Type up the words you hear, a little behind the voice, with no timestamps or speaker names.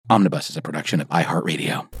Omnibus is a production of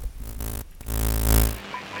iHeartRadio. This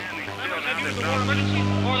is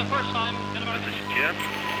Jim,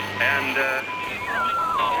 and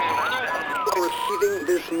Receiving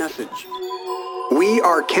this message. We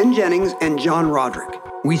are Ken Jennings and John Roderick.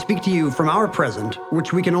 We speak to you from our present,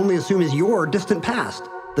 which we can only assume is your distant past,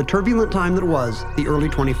 the turbulent time that was the early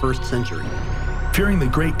 21st century. Fearing the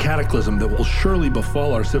great cataclysm that will surely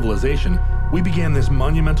befall our civilization, we began this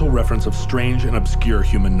monumental reference of strange and obscure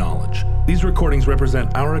human knowledge. These recordings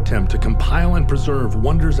represent our attempt to compile and preserve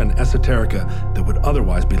wonders and esoterica that would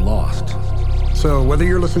otherwise be lost. So whether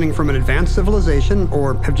you're listening from an advanced civilization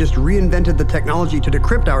or have just reinvented the technology to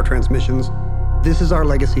decrypt our transmissions, this is our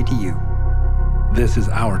legacy to you. This is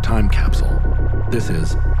our time capsule. This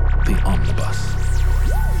is the Omnibus.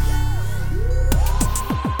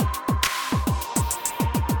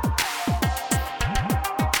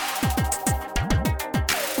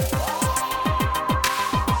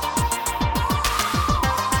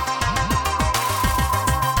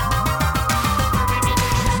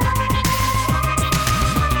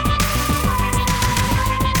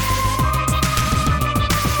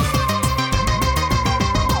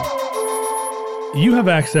 You have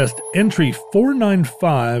accessed entry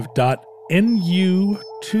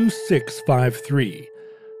 495.NU2653,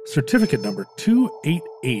 certificate number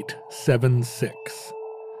 28876.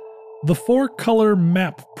 The four-color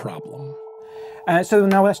map problem. So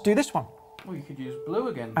now let's do this one. Well, you could use blue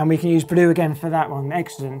again. And we can use blue again for that one.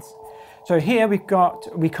 Excellent. So here we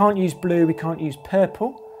can't use blue, we can't use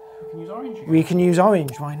purple. We can use orange again. We can use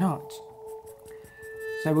orange, why not?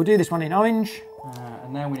 So we'll do this one in orange.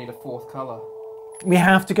 And now we need a fourth colour. We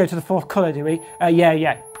have to go to the fourth colour, do we?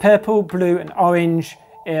 Yeah. Purple, blue and orange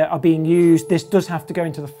are being used. This does have to go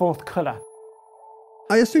into the fourth colour.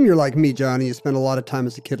 I assume you're like me, Johnny. You spent a lot of time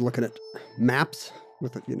as a kid looking at maps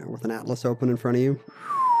with an atlas open in front of you.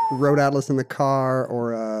 Road atlas in the car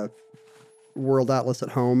or a world atlas at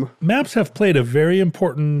home. Maps have played a very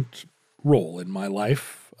important role in my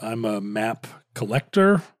life. I'm a map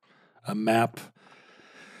collector, a map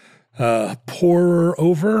porer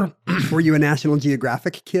over. Were you a National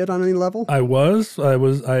Geographic kid on any level? I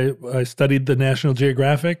studied the National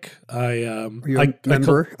Geographic. Were you a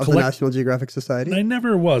member of the National Geographic Society? I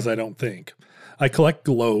never was, I don't think. I collect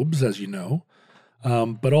globes, as you know.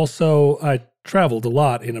 But also I traveled a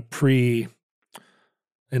lot in a pre-phone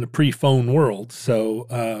world.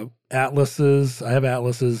 So atlases, I have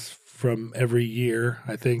atlases from every year,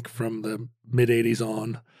 I think from the mid-'80s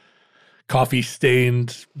on.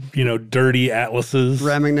 Coffee-stained, dirty atlases.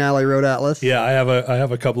 Rand McNally Road Atlas. Yeah, I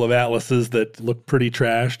have a couple of atlases that look pretty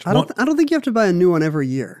trashed. I don't think you have to buy a new one every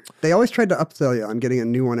year. They always tried to upsell you on getting a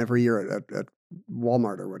new one every year at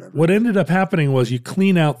Walmart or whatever. What ended up happening was you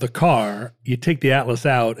clean out the car, you take the atlas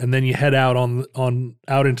out, and then you head out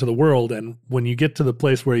out into the world. And when you get to the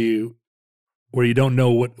place where you don't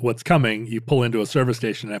know what's coming, you pull into a service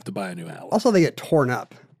station and have to buy a new atlas. Also, they get torn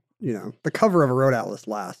up. The cover of a Road Atlas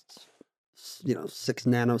lasts 6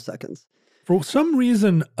 nanoseconds. For some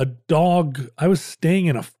reason, I was staying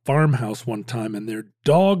in a farmhouse one time and their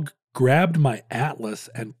dog grabbed my atlas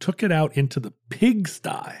and took it out into the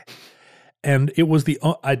pigsty. And it was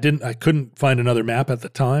I couldn't find another map at the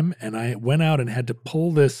time. And I went out and had to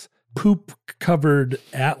pull this poop covered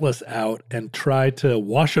atlas out and try to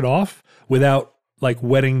wash it off without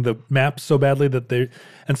wetting the maps so badly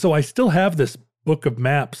and so I still have this book of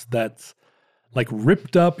maps that's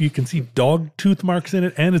ripped up. You can see dog tooth marks in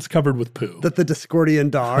it, and it's covered with poo. That the Discordian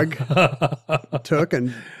dog took,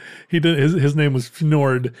 and he did. His name was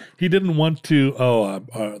Fjord. He didn't want to.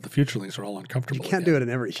 The Futurelings are all uncomfortable. You can't do it in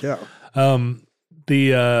every show.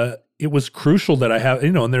 It was crucial that I have,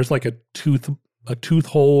 and there's a tooth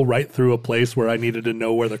hole right through a place where I needed to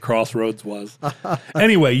know where the crossroads was.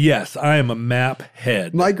 Anyway, yes, I am a map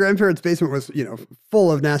head. My grandparents' basement was, full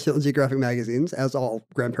of National Geographic magazines, as all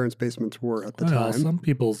grandparents' basements were at the time. Some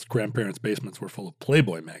people's grandparents' basements were full of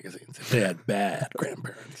Playboy magazines if they had bad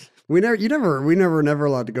grandparents. We never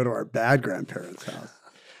allowed to go to our bad grandparents' house.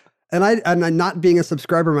 And I not being a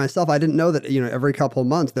subscriber myself, I didn't know that, every couple of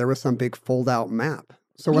months there was some big fold-out map.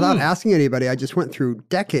 So without asking anybody, I just went through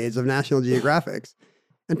decades of National Geographics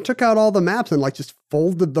and took out all the maps and just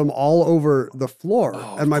folded them all over the floor.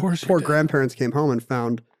 And my poor grandparents came home and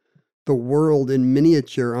found the world in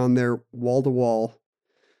miniature on their wall-to-wall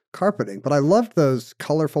carpeting. But I loved those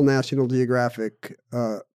colorful National Geographic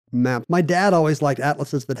maps. My dad always liked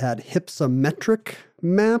atlases that had hypsometric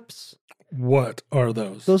maps. What are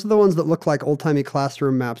those? Those are the ones that look like old-timey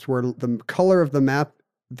classroom maps where the color of the map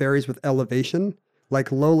varies with elevation.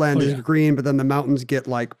 Lowland is green, but then the mountains get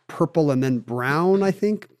purple and then brown, I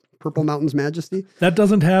think, Purple Mountain's majesty. That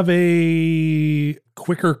doesn't have a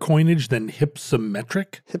quicker coinage than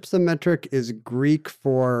hypsometric? Hypsometric is Greek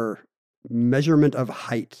for measurement of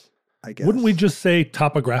height, I guess. Wouldn't we just say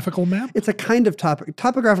topographical map? It's a kind of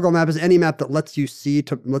topographical map is any map that lets you see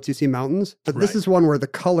mountains, but this Right. is one where the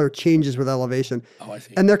color changes with elevation. Oh, I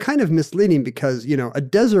see. And they're kind of misleading because, a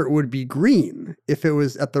desert would be green if it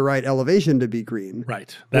was at the right elevation to be green,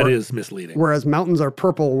 Right. That is misleading. whereas mountains are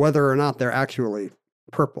purple whether or not they're actually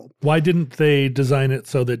purple. Why didn't they design it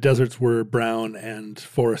so that deserts were brown and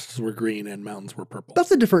forests were green and mountains were purple?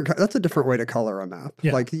 That's a different way to color a map.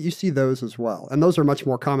 Yeah. Like you see those as well. And those are much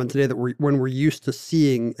more common today when we're used to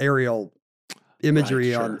seeing aerial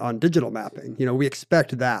imagery Right, sure. on digital mapping. We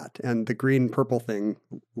expect that. And the green purple thing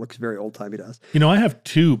looks very old timey to us. I have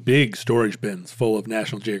 2 big storage bins full of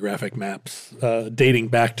National Geographic maps dating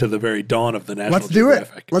back to the very dawn of the National Let's do it.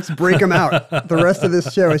 Geographic. Let's break them out. The rest of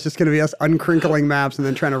this show is just going to be us uncrinkling maps and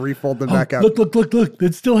then trying to refold them back out. Look.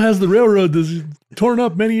 It still has the railroad that's torn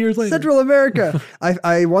up many years later. Central America.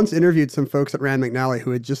 I once interviewed some folks at Rand McNally who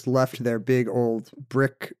had just left their big old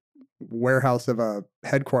brick warehouse of a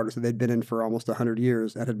headquarters that they'd been in for almost 100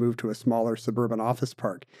 years and had moved to a smaller suburban office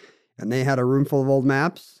park. And they had a room full of old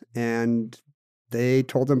maps and they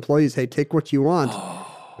told employees, hey, take what you want.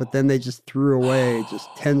 But then they just threw away just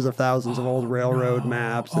tens of thousands of old railroad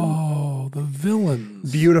maps. And the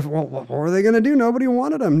villains. beautiful. Well, what were they going to do? Nobody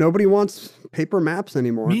wanted them. Nobody wants paper maps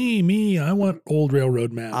anymore. Me. I want old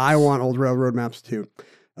railroad maps. I want old railroad maps too.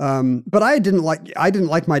 But I didn't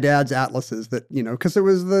like my dad's atlases because it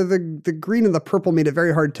was the green and the purple made it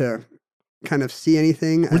very hard to kind of see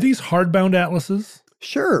anything. Were these hardbound atlases?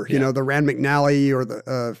 Sure. Yeah. The Rand McNally or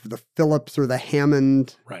the Phillips or the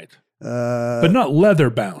Hammond. Right. But But not leather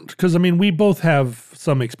bound. Because, we both have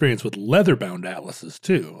some experience with leather bound atlases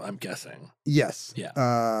too, I'm guessing. yes.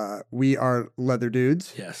 Yeah. We are leather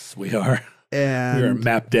dudes. Yes, we are. And We are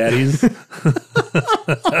map daddies.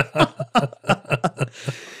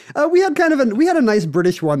 we had a nice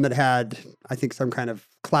British one that had, I think, some kind of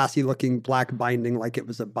classy looking black binding like it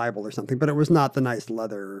was a Bible or something, but it was not the nice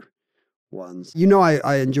leather ones.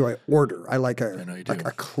 I enjoy order. I like I know you do.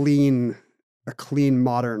 a clean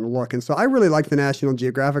modern look. And so I really like the National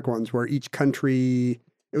Geographic ones where each country,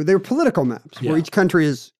 they were political maps where Yeah. each country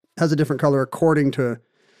has a different color according to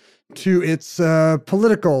its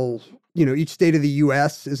political, each state of the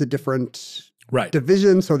US is a different Right.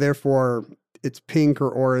 division, so therefore it's pink or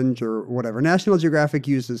orange or whatever. National Geographic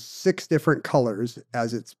uses 6 different colors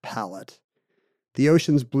as its palette. The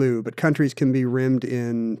ocean's blue, but countries can be rimmed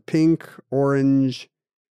in pink, orange,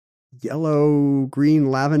 yellow, green,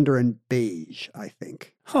 lavender, and beige, I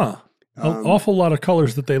think. Huh. An awful lot of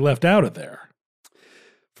colors that they left out of there.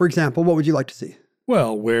 For example, what would you like to see?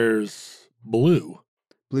 Well, where's blue?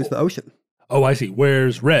 Blue's the ocean. Oh, I see.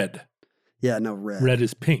 Where's red? Yeah, no, red. Red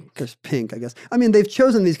is pink. There's pink, I guess. They've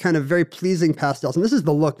chosen these kind of very pleasing pastels, and this is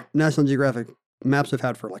the look National Geographic maps have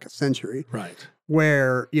had for like a century. Right.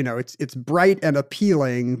 Where, it's bright and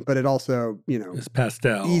appealing, but it also, It's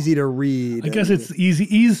pastel. easy to read. I guess and- it's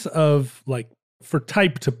ease of for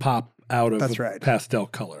type to pop out of That's a right. pastel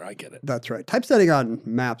color. I get it. That's right. Typesetting on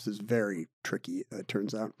maps is very tricky, it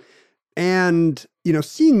turns out. And,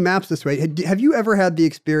 seeing maps this way, have you ever had the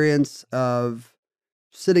experience of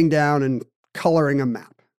sitting down and coloring a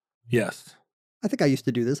map? Yes. I think I used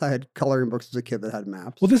to do this. I had coloring books as a kid that had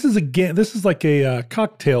maps. Well, this is a game. This is like a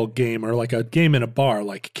cocktail game or like a game in a bar.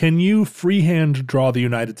 Like, can you freehand draw the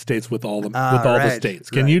United States with all the right, states?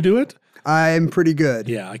 Can right. you do it? I'm pretty good.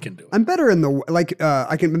 Yeah, I can do it. I'm better in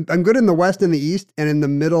I'm good in the West and the East, and in the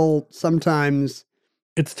middle sometimes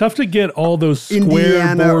It's tough to get all those square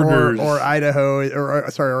Indiana borders. or Idaho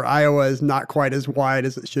or Iowa is not quite as wide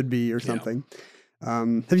as it should be or something.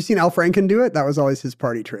 Have you seen Al Franken do it? That was always his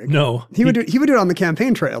party trick. No, He would do it on the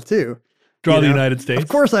campaign trail too. draw you the know? United States. Of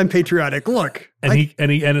course I'm patriotic. Look. and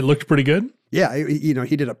it looked pretty good. Yeah, he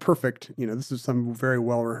did a perfect, this is some very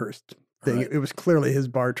well-rehearsed thing. Right. It was clearly his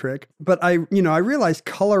bar trick. But I realized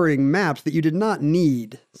coloring maps that you did not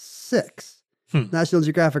need 6. National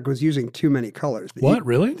Geographic was using too many colors.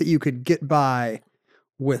 Really? That you could get by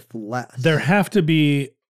with less. There have to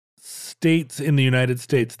be states in the United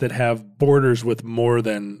States that have borders with more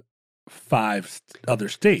than 5 other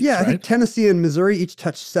states, Yeah, I right? think Tennessee and Missouri each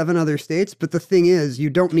touch 7 other states. But the thing is, you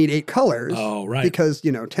don't need 8 colors. Oh, right. Because,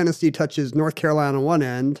 Tennessee touches North Carolina on one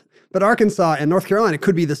end, but Arkansas and North Carolina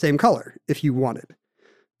could be the same color if you wanted,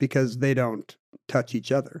 because they don't touch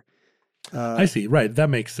each other. I see. Right. That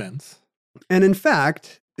makes sense. And in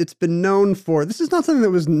fact, it's been known for, this is not something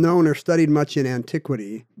that was known or studied much in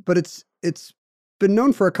antiquity, but it's been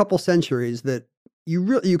known for a couple centuries that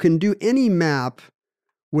you can do any map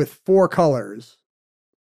with 4 colors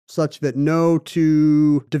such that no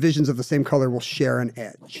 2 divisions of the same color will share an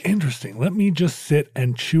edge. Interesting. Let me just sit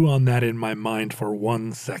and chew on that in my mind for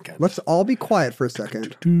 1 second. Let's all be quiet for a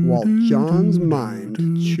second while John's mind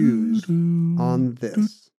chews on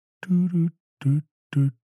this.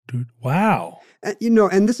 Wow. And,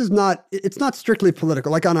 and this is it's not strictly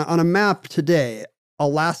political. Like on a map today,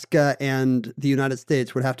 Alaska and the United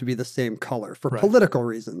States would have to be the same color for political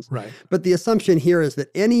reasons. Right. But the assumption here is that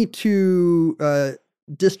any 2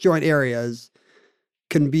 disjoint areas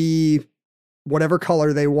can be whatever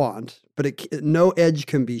color they want, but no edge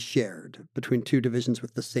can be shared between 2 divisions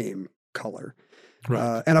with the same color.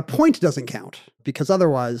 Right. And a point doesn't count, because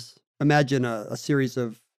otherwise, imagine a series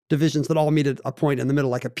of divisions that all meet at a point in the middle,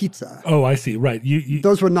 like a pizza. Oh, I see. Right.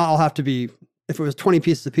 Those would not all have to be, if it was 20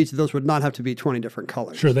 pieces of pizza, those would not have to be 20 different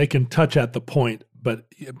colors. Sure, they can touch at the point, but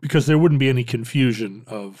because there wouldn't be any confusion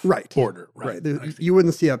of order. Right. You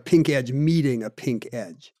wouldn't see a pink edge meeting a pink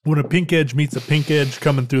edge. When a pink edge meets a pink edge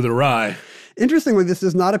coming through the rye. Interestingly, this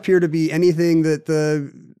does not appear to be anything that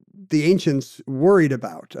the ancients worried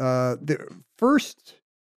about. The first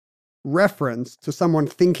reference to someone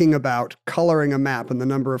thinking about coloring a map and the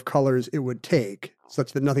number of colors it would take,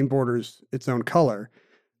 such that nothing borders its own color,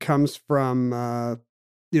 comes from,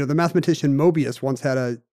 the mathematician Mobius once had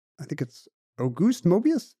I think it's Auguste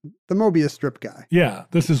Mobius? The Mobius strip guy. Yeah,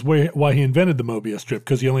 this is why he invented the Mobius strip,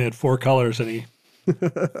 because he only had 4 colors and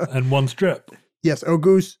and 1 strip. Yes,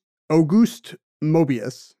 Auguste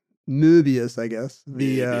Mobius, I guess.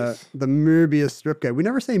 The Mobius strip guy. We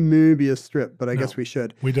never say Mobius strip, but I guess we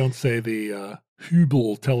should. We don't say the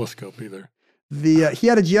Hubble telescope either. He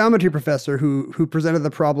had a geometry professor who presented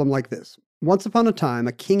the problem like this. Once upon a time,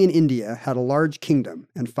 a king in India had a large kingdom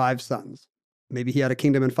and 5 sons. Maybe he had a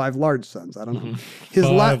kingdom and 5 large sons. I don't know.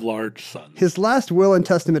 Mm-hmm. 5 large sons. His last will and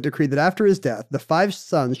testament decreed that after his death, the 5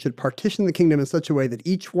 sons should partition the kingdom in such a way that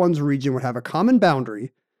each one's region would have a common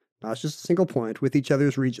boundary, not just a single point, with each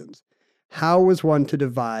other's regions. How was one to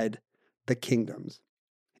divide the kingdoms?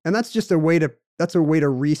 And that's just a way to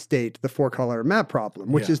restate the 4-color map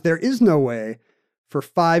problem, which is there is no way for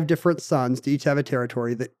 5 different sons to each have a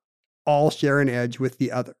territory that all share an edge with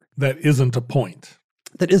the other. That isn't a point.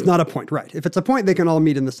 That is not a point, right. If it's a point, they can all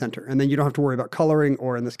meet in the center, and then you don't have to worry about coloring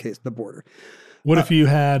or, in this case, the border. What if you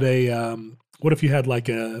had like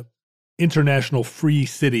a international free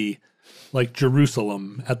city like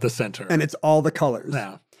Jerusalem at the center? And it's all the colors.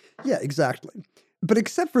 Yeah. Yeah, exactly. But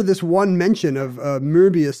except for this one mention of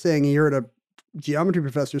Möbius saying he heard a geometry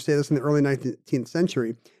professor say this in the early 19th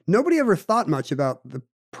century, nobody ever thought much about the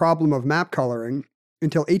problem of map coloring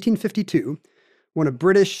until 1852, when a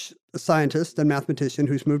British scientist and mathematician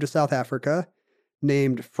who's moved to South Africa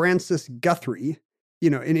named Francis Guthrie,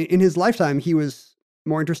 in his lifetime, he was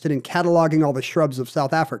more interested in cataloging all the shrubs of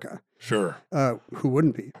South Africa. Sure. Who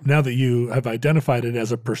wouldn't be? Now that you have identified it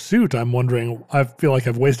as a pursuit, I'm wondering, I feel like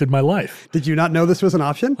I've wasted my life. Did you not know this was an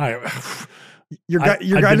option? Your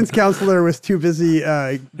guidance counselor was too busy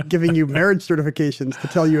giving you marriage certifications to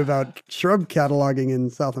tell you about shrub cataloging in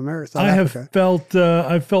South Africa.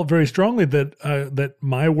 I've felt very strongly that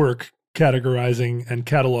my work categorizing and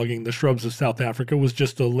cataloging the shrubs of South Africa was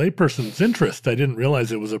just a layperson's interest. I didn't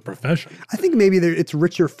realize it was a profession. I think maybe it's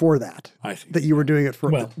richer for that. I see. That you were doing it for.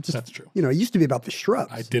 Well, that's true. It used to be about the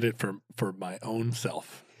shrubs. I did it for my own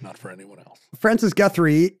self, not for anyone else. Francis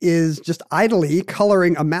Guthrie is just idly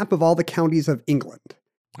coloring a map of all the counties of England.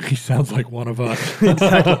 He sounds like one of us.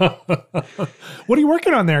 Exactly. What are you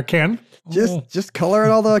working on there, Ken? Just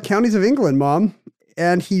coloring all the counties of England, Mom.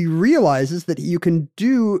 And he realizes that you can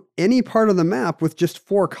do any part of the map with just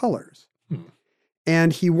 4 colors.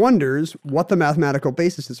 And he wonders what the mathematical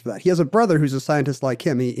basis is for that. He has a brother who's a scientist like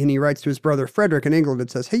him, and he writes to his brother Frederick in England and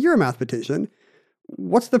says, hey, you're a mathematician.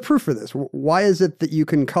 What's the proof for this? Why is it that you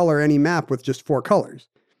can color any map with just 4 colors?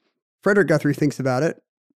 Frederick Guthrie thinks about it,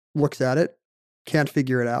 looks at it, can't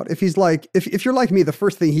figure it out. If you're like me, the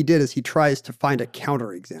first thing he did is he tries to find a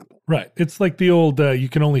counterexample. Right. It's like the old, you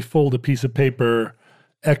can only fold a piece of paper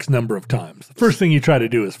X number of times. The first thing you try to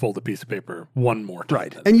do is fold a piece of paper 1 more time.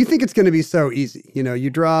 Right. And you think it's going to be so easy.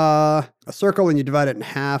 You draw a circle and you divide it in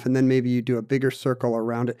half, and then maybe you do a bigger circle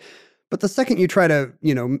around it. But the second you try to,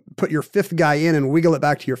 put your 5th guy in and wiggle it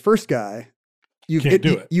back to your first guy, you've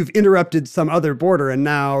interrupted some other border, and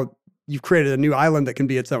now you've created a new island that can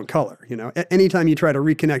be its own color. Anytime you try to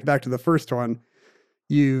reconnect back to the first one,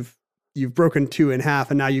 you've broken 2 in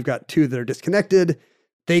half, and now you've got 2 that are disconnected.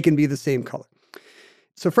 They can be the same color.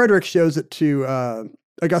 So Frederick shows it to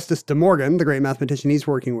Augustus de Morgan, the great mathematician he's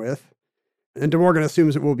working with. And De Morgan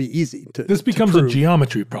assumes it will be easy to This becomes a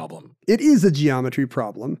geometry problem. It is a geometry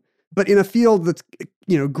problem. but in a field that's,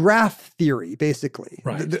 graph theory, basically.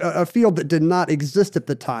 Right. A field that did not exist at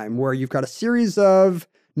the time, where you've got a series of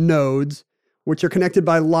nodes which are connected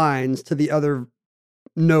by lines to the other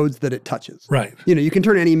nodes that it touches. Right. You can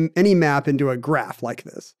turn any map into a graph like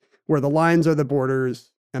this, where the lines are the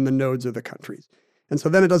borders and the nodes are the countries. And so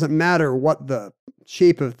then it doesn't matter what the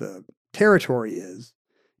shape of the territory is.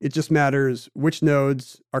 It just matters which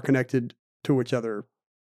nodes are connected to which other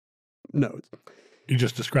nodes. You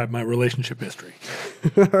just described my relationship history.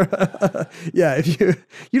 Yeah, if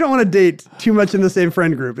you don't want to date too much in the same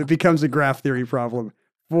friend group, it becomes a graph theory problem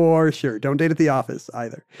for sure. Don't date at the office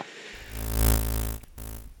either.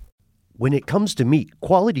 When it comes to meat,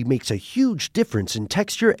 quality makes a huge difference in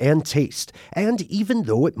texture and taste. And even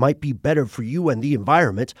though it might be better for you and the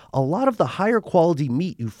environment, a lot of the higher quality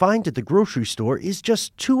meat you find at the grocery store is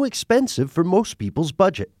just too expensive for most people's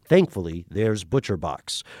budget. Thankfully, there's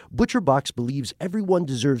ButcherBox. ButcherBox believes everyone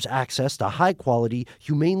deserves access to high-quality,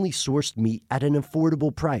 humanely sourced meat at an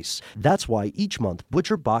affordable price. That's why each month,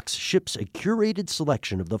 ButcherBox ships a curated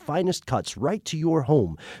selection of the finest cuts right to your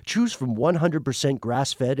home. Choose from 100%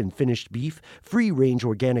 grass-fed and finished beef, free-range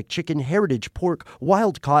organic chicken, heritage pork,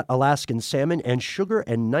 wild-caught Alaskan salmon, and sugar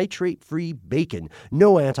and nitrate-free bacon.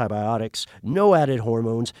 No antibiotics, no added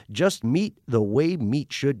hormones, just meat the way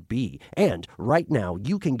meat should be. And right now,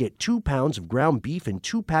 you can get 2 pounds of ground beef and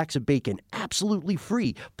 2 packs of bacon absolutely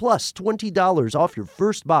free, plus $20 off your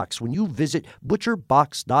first box when you visit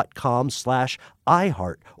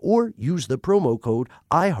butcherbox.com/iHeart or use the promo code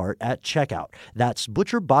iHeart at checkout. That's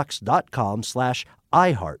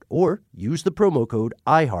butcherbox.com/iHeart or use the promo code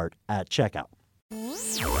iHeart at checkout.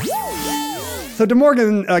 So De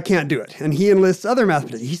Morgan can't do it, and he enlists other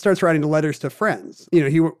mathematicians. He starts writing letters to friends.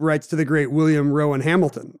 He writes to the great William Rowan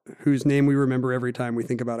Hamilton, whose name we remember every time we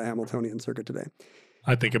think about a Hamiltonian circuit today.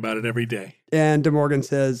 I think about it every day. And De Morgan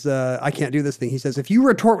says, I can't do this thing. He says, if you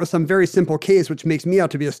retort with some very simple case which makes me out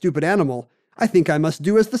to be a stupid animal, I think I must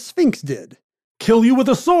do as the Sphinx did. Kill you with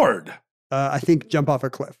a sword. I think jump off a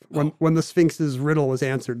cliff. When the Sphinx's riddle was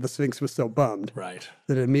answered, the Sphinx was so bummed Right.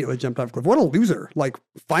 that it immediately jumped off a cliff. What a loser. Like,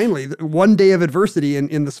 finally, one day of adversity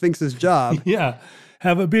in the Sphinx's job. Yeah.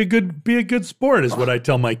 Be a good sport is what I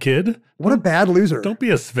tell my kid. What a bad loser. Don't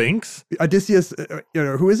be a Sphinx. Odysseus,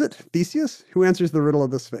 who is it? Theseus? Who answers the riddle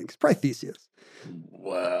of the Sphinx? Probably Theseus.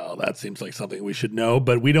 Well, that seems like something we should know,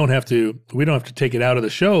 but we don't have to take it out of the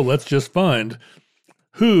show. Let's just find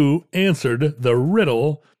who answered the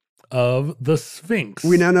riddle of the Sphinx.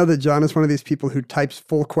 We now know that John is one of these people who types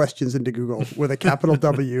full questions into Google with a capital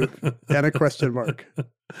W and a question mark,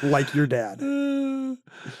 like your dad.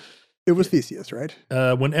 It was Theseus, right?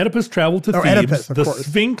 When Oedipus traveled to Thebes, Oedipus, of the course.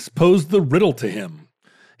 Sphinx posed the riddle to him.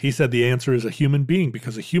 He said the answer is a human being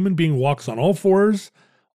because a human being walks on all fours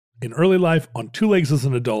in early life, on 2 legs as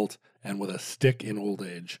an adult, and with a stick in old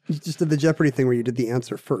age. You just did the Jeopardy thing where you did the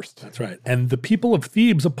answer first. That's right. And the people of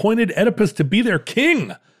Thebes appointed Oedipus to be their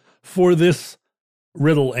king for this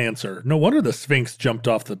riddle answer. No wonder the Sphinx jumped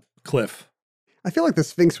off the cliff. I feel like the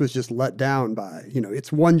Sphinx was just let down by,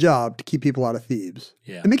 its one job to keep people out of Thebes.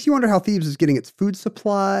 Yeah. It makes you wonder how Thebes is getting its food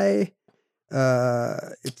supply,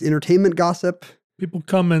 its entertainment gossip. People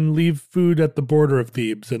come and leave food at the border of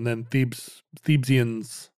Thebes, and then Thebans.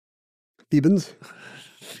 Thebans?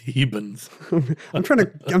 Thebans. I'm trying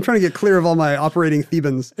to get clear of all my operating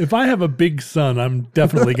Thebans. If I have a big son, I'm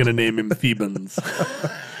definitely going to name him Thebans.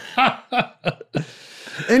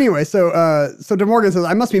 Anyway, so De Morgan says,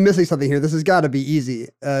 I must be missing something here. This has got to be easy.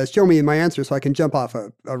 Show me my answer so I can jump off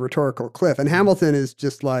a rhetorical cliff. And Hamilton is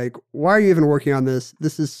just like, why are you even working on this?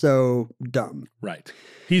 This is so dumb. Right.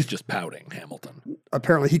 He's just pouting, Hamilton.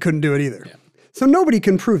 Apparently he couldn't do it either. Yeah. So nobody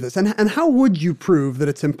can prove this. And how would you prove that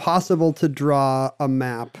it's impossible to draw a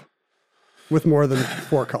map with more than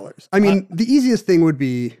 4 colors? I mean, the easiest thing would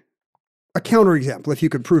be a counterexample if you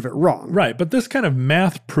could prove it wrong. Right, but this kind of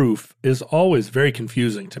math proof is always very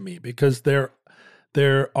confusing to me because there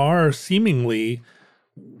are seemingly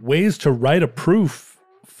ways to write a proof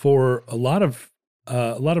for a lot of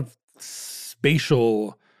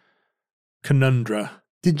spatial conundra.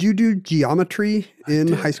 Did you do geometry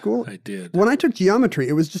in high school? I did. When I took geometry,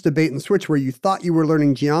 it was just a bait and switch where you thought you were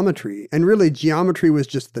learning geometry, and really geometry was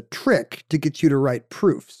just the trick to get you to write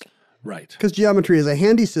proofs. Right. Because geometry is a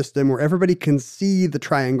handy system where everybody can see the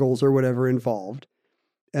triangles or whatever involved.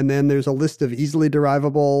 And then there's a list of easily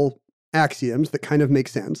derivable axioms that kind of make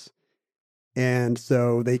sense. And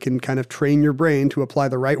so they can kind of train your brain to apply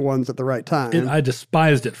the right ones at the right time. I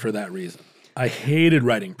despised it for that reason. I hated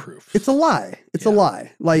writing proofs. It's a lie. It's a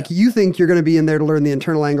lie. Like you think you're going to be in there to learn the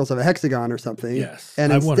internal angles of a hexagon or something. Yes.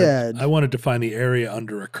 And instead... I wanted to find the area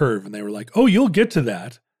under a curve, and they were like, oh, you'll get to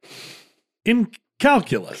that. in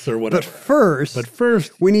calculus or whatever. But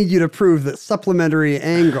first, we need you to prove that supplementary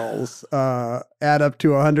angles add up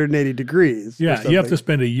to 180 degrees. Yeah, you have to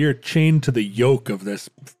spend a year chained to the yoke of this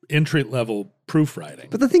entry-level proofwriting.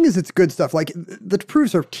 But the thing is, it's good stuff. Like, the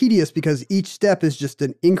proofs are tedious because each step is just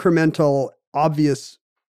an incremental, obvious,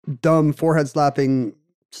 dumb, forehead-slapping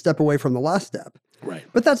step away from the last step. Right.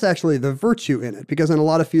 But that's actually the virtue in it, because in a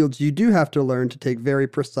lot of fields, you do have to learn to take very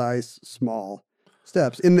precise, small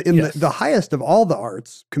steps. In the highest of all the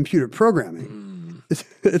arts, computer programming,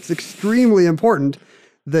 it's extremely important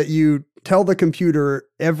that you tell the computer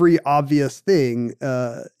every obvious thing,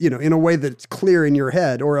 in a way that's clear in your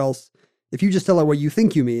head, or else if you just tell it what you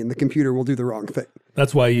think you mean, the computer will do the wrong thing.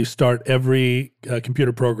 That's why you start every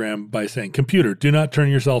computer program by saying, "Computer, do not turn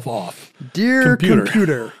yourself off." Dear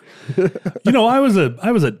computer. I was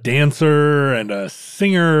a dancer and a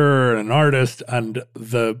singer and an artist, and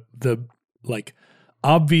the like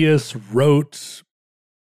obvious rote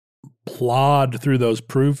plod through those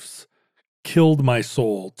proofs killed my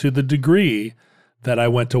soul to the degree that I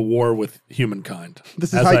went to war with humankind.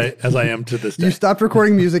 This is as I am to this day. You stopped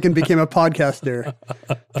recording music and became a podcaster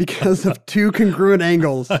because of two congruent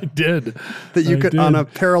angles. I did. That you could on a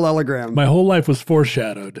parallelogram. My whole life was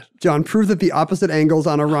foreshadowed. John, prove that the opposite angles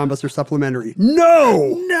on a rhombus are supplementary.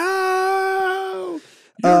 No!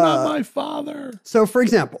 You're not my father. So, for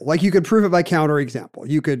example, like you could prove it by counterexample.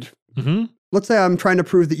 You could, let's say I'm trying to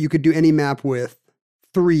prove that you could do any map with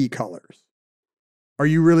 3 colors. Are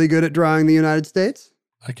you really good at drawing the United States?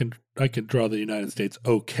 I can draw the United States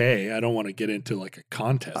okay. I don't want to get into like a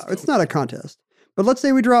contest. It's not a contest. But let's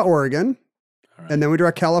say we draw Oregon, and then we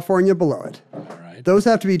draw California below it. All right. Those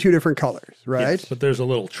have to be 2 different colors, right? Yes, but there's a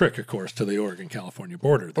little trick, of course, to the Oregon-California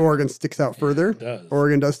border there. Oregon sticks out further. It does.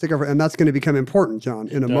 Oregon does stick out, and that's going to become important, John,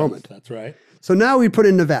 in a moment. That's right. So now we put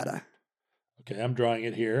in Nevada. Okay, I'm drawing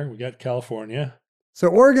it here. We got California. So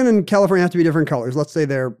Oregon and California have to be different colors. Let's say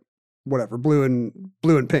they're whatever, blue and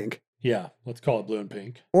pink. Yeah, let's call it blue and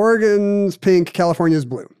pink. Oregon's pink, California's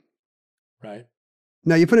blue. Right.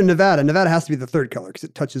 Now you put in Nevada. Nevada has to be the 3rd color because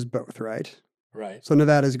it touches both, right? Right. So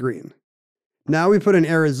Nevada's green. Now we put in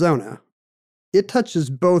Arizona. It touches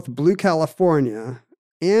both blue California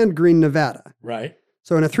and green Nevada. Right.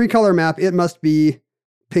 So in a 3-color map, it must be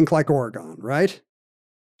pink like Oregon, right?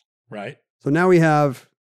 Right. So now we have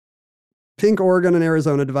pink Oregon and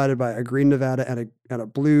Arizona divided by a green Nevada and a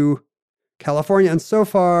blue California. And so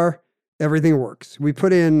far, everything works. We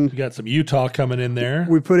put in... You got some Utah coming in there.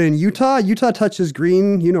 We put in Utah. Utah touches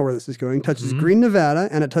green. You know where this is going. Touches green Nevada,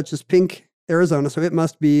 and it touches pink Arizona. So it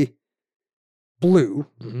must be blue,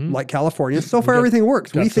 like California. So far, everything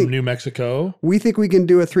works. We think New Mexico. We think we can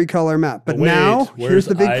do a 3-color map. But now, here's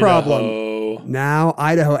the big Idaho? problem. Now,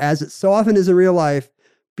 Idaho, as it so often is in real life,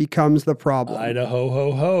 becomes the problem. Idaho,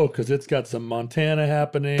 ho, ho, because it's got some Montana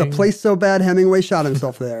happening. The place so bad Hemingway shot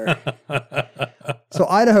himself there. So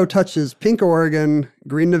Idaho touches pink Oregon,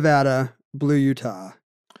 green Nevada, blue Utah.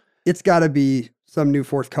 It's got to be some new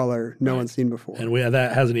 4th color no one's seen before. And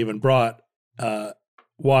that hasn't even brought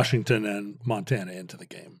Washington and Montana into the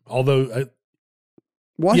game. Although,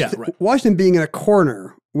 Washington being in a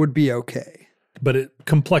corner would be okay. But it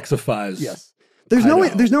complexifies. Yes. There's no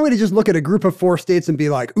way to just look at a group of 4 states and be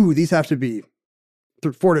like, ooh, these have to be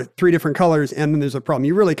 3 different colors, and then there's a problem.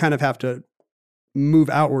 You really kind of have to move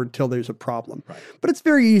outward till there's a problem. Right. But it's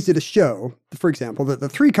very easy to show, for example, that the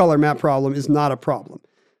 3-color map problem is not a problem.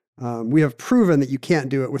 We have proven that you can't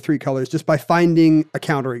do it with 3 colors just by finding a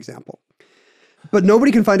counterexample. But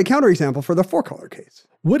nobody can find a counterexample for the 4-color case.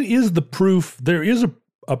 What is the proof? There is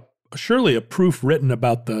surely a proof written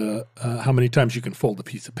about the how many times you can fold a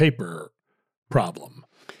piece of paper problem.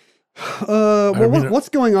 What's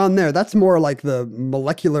going on there? That's more like the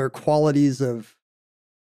molecular qualities of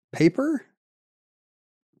paper.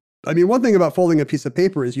 I mean, one thing about folding a piece of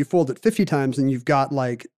paper is you fold it 50 times and you've got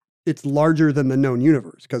it's larger than the known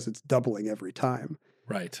universe because it's doubling every time.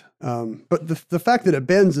 Right. But the fact that it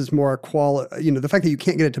bends is more the fact that you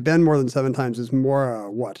can't get it to bend more than 7 times is more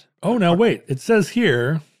what? Oh, now wait. It says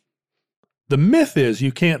here, the myth is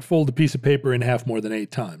you can't fold a piece of paper in half more than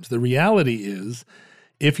 8 times. The reality is,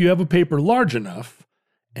 if you have a paper large enough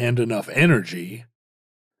and enough energy,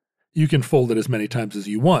 you can fold it as many times as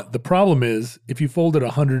you want. The problem is, if you fold it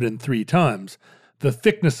 103 times, the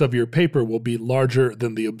thickness of your paper will be larger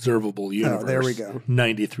than the observable universe. Oh, there we go.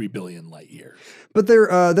 93 billion light years. But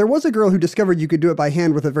there was a girl who discovered you could do it by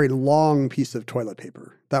hand with a very long piece of toilet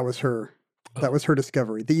paper. That was her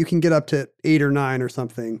discovery, that you can get up to 8 or 9 or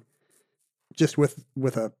something just with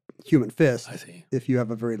a human fist. I see. If you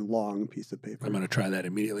have a very long piece of paper. I'm going to try that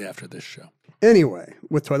immediately after this show. Anyway,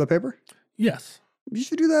 with toilet paper? Yes. You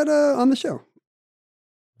should do that on the show.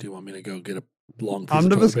 Do you want me to go get a long piece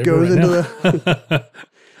Omnibus of toilet paper goes right into now?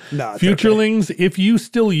 No, it's okay. Futurelings, if you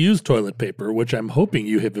still use toilet paper, which I'm hoping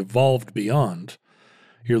you have evolved beyond,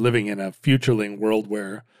 you're living in a futureling world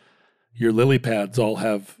where your lily pads all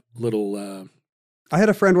have little I had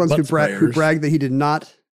a friend once who butt sprayers. bragged that he did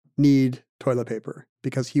not need toilet paper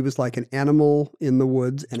because he was like an animal in the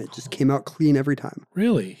woods and it just came out clean every time.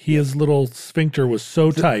 Really? His little sphincter was so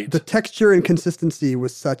tight. The texture and consistency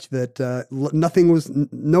was such that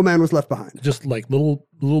no man was left behind. Just like little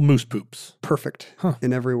moose poops. Perfect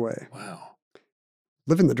in every way. Wow.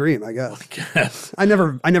 Living the dream, I guess. I guess. I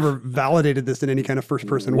never validated this in any kind of first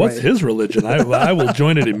person way. What's his religion? I will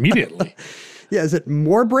join it immediately. Yeah, is it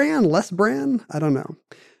more bran, less bran? I don't know.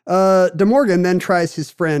 De Morgan then tries his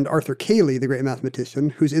friend Arthur Cayley, the great mathematician,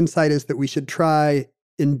 whose insight is that we should try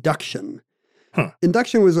induction.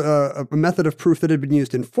 Induction was a method of proof that had been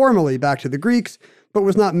used informally back to the Greeks, but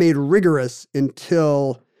was not made rigorous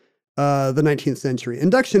until the 19th century.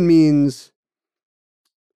 Induction means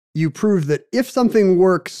you prove that if something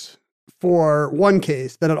works for one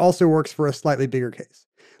case, then it also works for a slightly bigger case.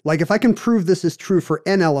 Like if I can prove this is true for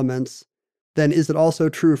n elements, then is it also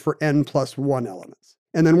true for n plus 1 elements?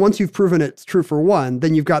 And then once you've proven it's true for 1,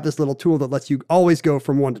 then you've got this little tool that lets you always go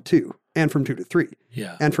from 1 to 2, and from 2 to 3,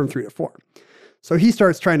 and from 3 to 4. So he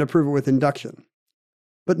starts trying to prove it with induction.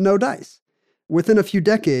 But no dice. Within a few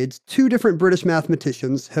decades, 2 different British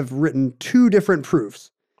mathematicians have written 2 different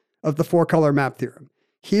proofs of the 4-color map theorem.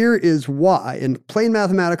 Here is why, in plain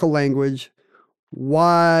mathematical language,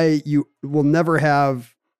 why you will never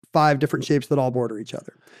have 5 different shapes that all border each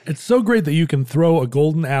other. It's so great that you can throw a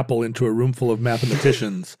golden apple into a room full of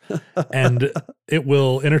mathematicians and it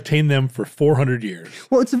will entertain them for 400 years.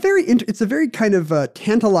 Well, it's a very kind of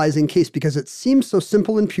tantalizing case because it seems so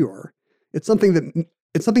simple and pure. It's something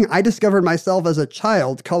I discovered myself as a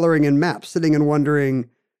child coloring in maps, sitting and wondering,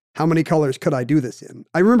 how many colors could I do this in?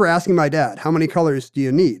 I remember asking my dad, how many colors do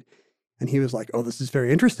you need? And he was like, oh, this is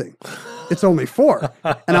very interesting. It's only 4.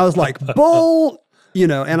 And I was like, bull,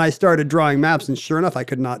 and I started drawing maps and sure enough, I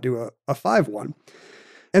could not do a 5 one.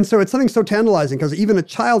 And so it's something so tantalizing because even a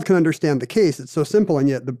child can understand the case. It's so simple. And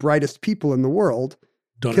yet the brightest people in the world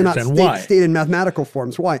cannot state in mathematical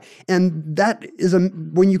forms why. And that is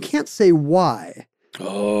when you can't say why.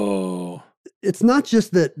 Oh. It's not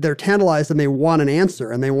just that they're tantalized and they want an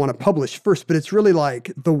answer and they want to publish first, but it's really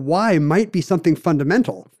like the why might be something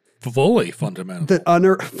fundamental. Fully fundamental.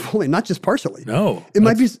 That fully, not just partially. No. It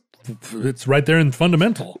might be. It's right there in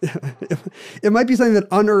fundamental. It might be something that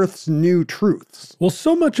unearths new truths. Well,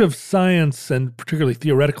 so much of science, and particularly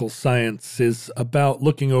theoretical science, is about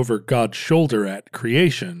looking over God's shoulder at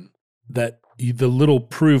creation, that the little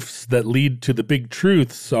proofs that lead to the big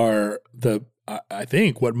truths are I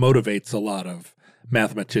think, what motivates a lot of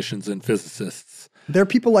mathematicians and physicists. There are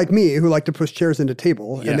people like me who like to push chairs into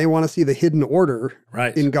table, and they want to see the hidden order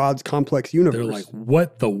in God's complex universe. They're like,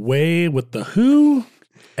 what the way with the who?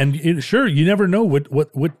 And sure, you never know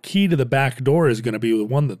what key to the back door is going to be the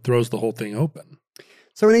one that throws the whole thing open.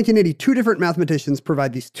 So in 1880, 2 different mathematicians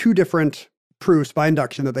provide these 2 different proofs by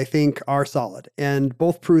induction that they think are solid. And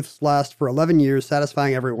both proofs last for 11 years,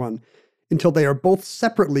 satisfying everyone, until they are both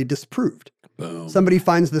separately disproved. Boom. Somebody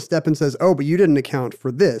finds the step and says, oh, but you didn't account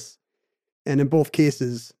for this. And in both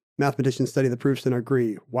cases, mathematicians study the proofs and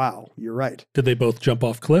agree, wow, you're right. Did they both jump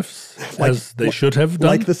off cliffs as they should have done?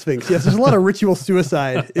 Like the Sphinx. Yes, there's a lot of ritual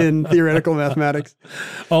suicide in theoretical mathematics.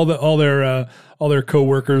 All their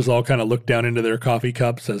coworkers all kind of looked down into their coffee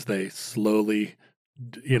cups as they slowly,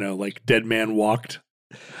 like dead man walked.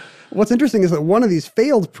 What's interesting is that one of these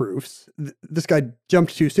failed proofs, this guy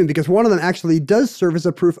jumped too soon because one of them actually does serve as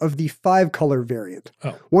a proof of the 5-color variant.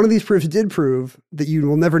 Oh. One of these proofs did prove that you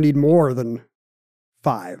will never need more than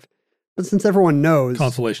 5. But since everyone knows...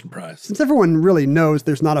 Consolation prize. Since everyone really knows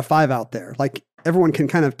there's not a 5 out there, like everyone can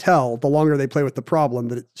kind of tell the longer they play with the problem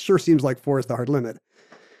that it sure seems like 4 is the hard limit.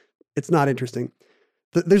 It's not interesting.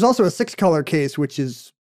 There's also a 6-color case, which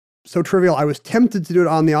is so trivial. I was tempted to do it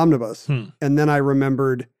on the omnibus, and then I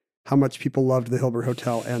remembered how much people loved the Hilbert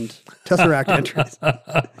Hotel and Tesseract entries.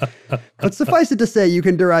 But suffice it to say, you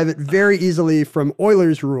can derive it very easily from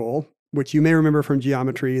Euler's rule, which you may remember from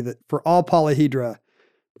geometry, that for all polyhedra,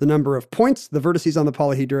 the number of points, the vertices on the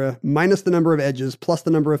polyhedra, minus the number of edges, plus the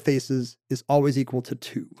number of faces, is always equal to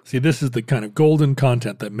 2. See, this is the kind of golden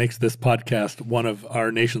content that makes this podcast one of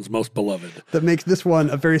our nation's most beloved. That makes this one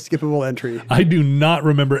a very skippable entry. I do not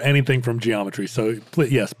remember anything from geometry, so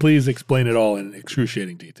yes, please explain it all in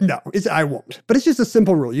excruciating detail. No, I won't. But it's just a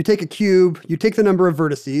simple rule. You take a cube, you take the number of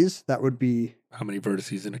vertices, that would be... How many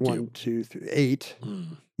vertices in a cube? 1, 2, 3, 8.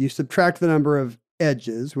 You subtract the number of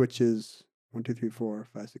edges, which is 1, 2, 3, 4,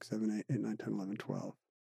 5, 6, 7, 8, 8, 9, 10, 11, 12,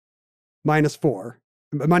 minus 4,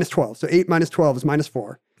 minus 12. So 8 minus 12 is minus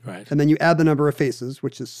 4. Right. And then you add the number of faces,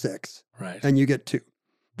 which is 6. Right. And you get 2.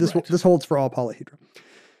 This Right. this holds for all polyhedra.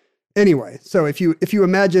 Anyway, so if you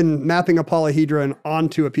imagine mapping a polyhedron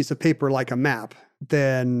onto a piece of paper like a map,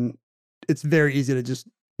 then it's very easy to just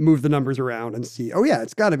move the numbers around and see, oh yeah,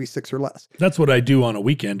 it's got to be 6 or less. That's what I do on a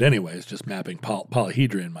weekend anyways, just mapping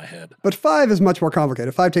polyhedra in my head. But 5 is much more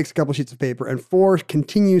complicated. 5 takes a couple sheets of paper, and 4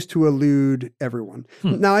 continues to elude everyone.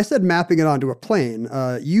 Now, I said mapping it onto a plane.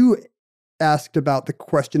 You asked about the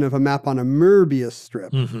question of a map on a Möbius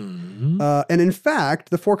strip. Mm-hmm. And in fact,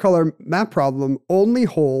 the 4-color map problem only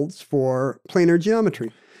holds for planar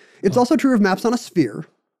geometry. It's also true of maps on a sphere,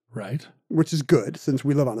 Right. which is good since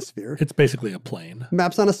we live on a sphere. It's basically a plane.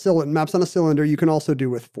 Maps on a cylinder you can also do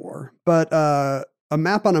with 4. But a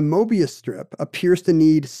map on a Möbius strip appears to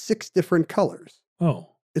need 6 different colors. Oh,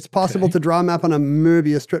 It's possible Okay. to draw a map on a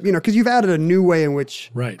Möbius strip, because you've added a new way in which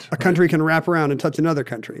right. a country can wrap around and touch another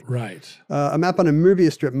country. Right. A map on a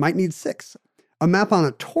Möbius strip might need 6. A map on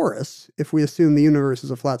a torus, if we assume the universe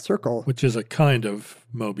is a flat circle, Which is a kind of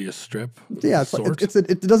Möbius strip. yeah,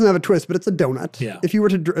 it doesn't have a twist, but it's a donut. Yeah. If you were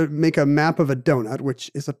to make a map of a donut, which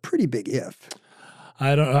is a pretty big if,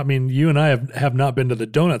 I mean, you and I have not been to the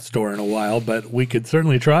donut store in a while, but we could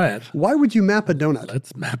certainly try it. why would you map a donut?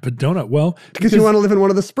 Let's map a donut. Well, Because you want to live in one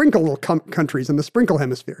of the sprinkle countries in the sprinkle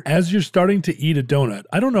hemisphere. as you're starting to eat a donut,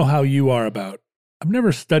 I don't know how you are about, I've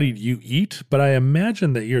never studied you eat, but I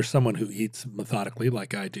imagine that you're someone who eats methodically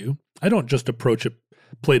like I do. I don't just approach a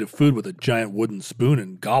plate of food with a giant wooden spoon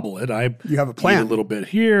and gobble it. You have a eat plan. a little bit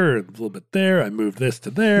here, a little bit there. I move this to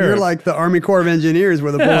there. You're like the Army Corps of Engineers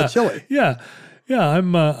with a bowl of chili. Yeah. Yeah,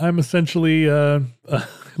 I'm essentially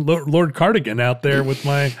Lord Cardigan out there with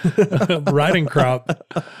my riding crop.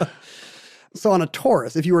 So on a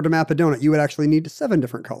torus, if you were to map a donut, you would actually need 7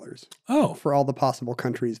 different colors Oh, for all the possible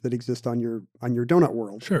countries that exist on your donut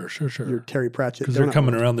world. sure. Your Terry Pratchett Because they're donut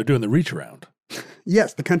coming world. around, they're doing the reach around.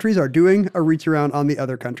 Yes, the countries are doing a reach around on the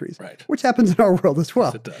other countries, Right. which happens in our world as well.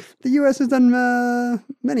 Yes, it does. The U.S. has done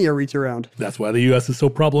many a reach around. That's why the U.S. is so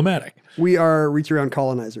problematic. We are reach around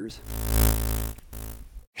colonizers.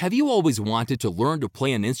 Have you always wanted to learn to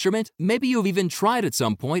play an instrument? Maybe you've even tried at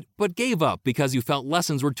some point, but gave up because you felt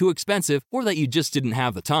lessons were too expensive or that you just didn't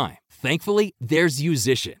have the time. Thankfully, there's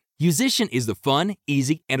Musician. Musician is the fun,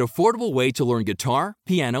 easy, and affordable way to learn guitar,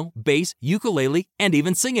 piano, bass, ukulele, and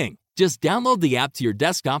even singing. Just download the app to your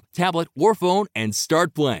desktop, tablet, or phone and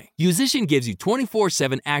start playing. Musician gives you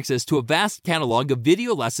 24/7 access to a vast catalog of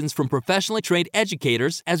video lessons from professionally trained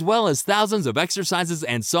educators, as well as thousands of exercises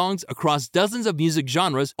and songs across dozens of music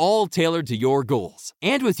genres, all tailored to your goals.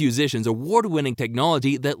 And with Musician's award-winning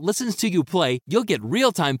technology that listens to you play, you'll get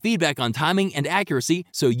real-time feedback on timing and accuracy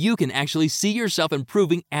so you can actually see yourself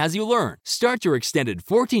improving as you learn. Start your extended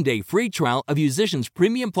 14-day free trial of Musician's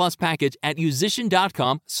Premium Plus package at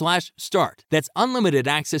musician.com/start. That's unlimited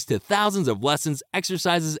access to thousands of lessons,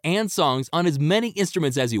 exercises, and songs on as many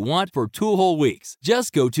instruments as you want for 2 whole weeks.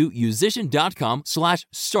 Just go to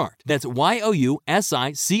musician.com/start. That's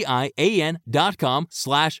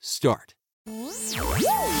YOUSICIAN.com/start.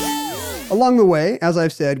 Along the way, as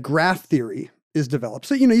I've said, graph theory is developed.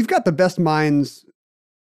 So, you've got the best minds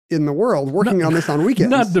in the world working on this on weekends.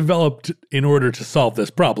 Not developed in order to solve this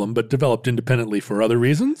problem, but developed independently for other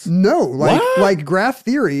reasons? No, What? like graph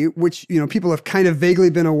theory, which people have kind of vaguely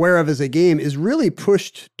been aware of as a game, is really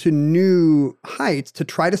pushed to new heights to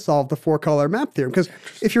try to solve the 4-color map theorem. Because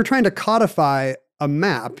if you're trying to codify a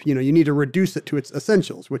map, you need to reduce it to its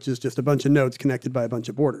essentials, which is just a bunch of nodes connected by a bunch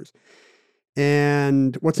of borders.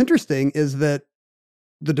 And what's interesting is that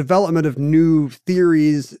the development of new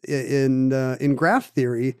theories in graph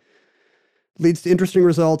theory leads to interesting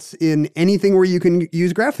results in anything where you can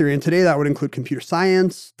use graph theory. And today that would include computer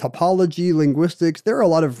science, topology, linguistics. There are a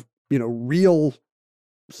lot of, real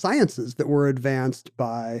sciences that were advanced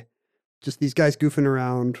by just these guys goofing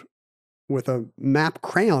around with a map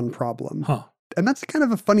crayon problem. Huh. And that's kind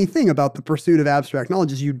of a funny thing about the pursuit of abstract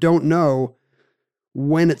knowledge is you don't know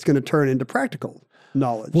when it's going to turn into practical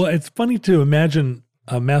knowledge. Well, it's funny to imagine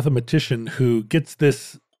a mathematician who gets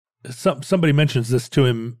this. Somebody mentions this to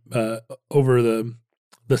him over the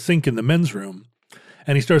sink in the men's room,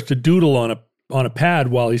 and he starts to doodle on a pad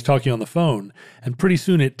while he's talking on the phone, and pretty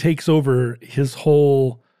soon it takes over his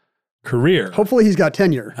whole career. Hopefully he's got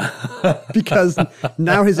tenure because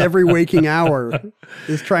now his every waking hour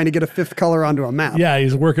is trying to get a 5th color onto a map. Yeah,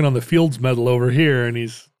 he's working on the Fields Medal over here, and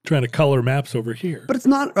he's trying to color maps over here. But it's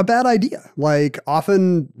not a bad idea. Like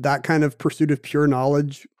often that kind of pursuit of pure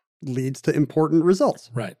knowledge leads to important results.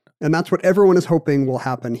 Right. And that's what everyone is hoping will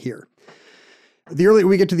happen here.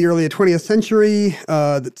 We get to the early 20th century,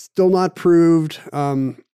 that's still not proved.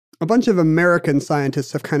 A bunch of American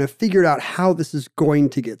scientists have kind of figured out how this is going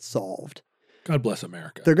to get solved. God bless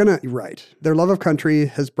America. Right. Their love of country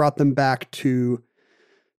has brought them back to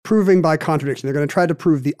proving by contradiction. They're going to try to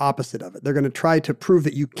prove the opposite of it. They're going to try to prove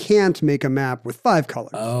that you can't make a map with 5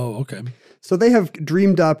 colors. Oh, okay. So they have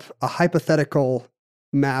dreamed up a hypothetical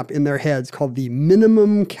map in their heads called the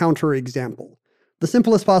minimum counterexample, the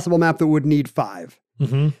simplest possible map that would need 5.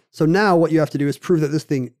 Mm-hmm. So now what you have to do is prove that this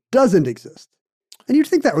thing doesn't exist. And you'd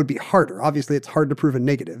think that would be harder. Obviously, it's hard to prove a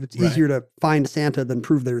negative. It's easier to find Santa than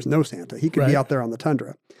prove there's no Santa. He could be out there on the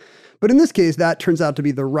tundra. But in this case, that turns out to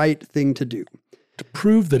be the right thing to do. To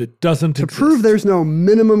prove that it doesn't exist. To prove there's no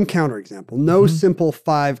minimum counterexample, no simple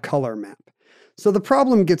 5-color map. So the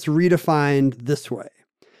problem gets redefined this way.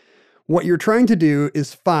 What you're trying to do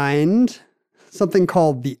is find something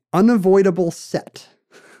called the unavoidable set.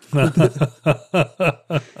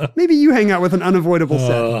 Maybe you hang out with an unavoidable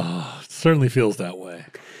set. Certainly feels that way.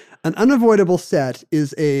 An unavoidable set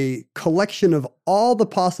is a collection of all the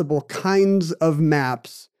possible kinds of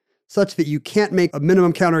maps such that you can't make a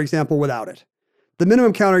minimum counterexample without it. The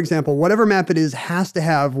minimum counterexample, whatever map it is, has to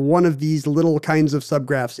have one of these little kinds of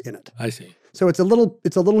subgraphs in it. I see. So it's a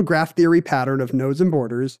little graph theory pattern of nodes and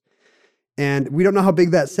borders. And we don't know how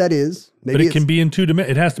big that set is. Maybe it can be in 2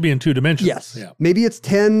 dimensions. It has to be in 2 dimensions. Yes. Yeah. Maybe it's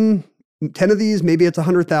 10 of these, maybe it's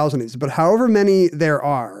 100,000 of these. But however many there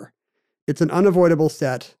are, it's an unavoidable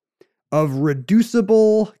set of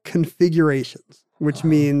reducible configurations, which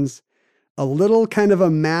means a little kind of a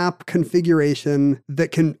map configuration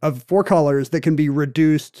of 4 colors that can be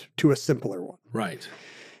reduced to a simpler one. Right.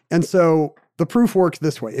 And so the proof works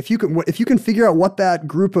this way. If you can figure out what that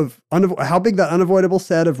group of how big that unavoidable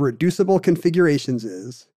set of reducible configurations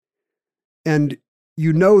is, and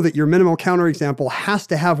you know that your minimal counterexample has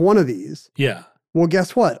to have one of these. Yeah. Well,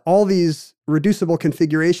 guess what? All these reducible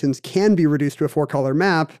configurations can be reduced to a 4-color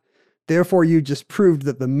map. Therefore, you just proved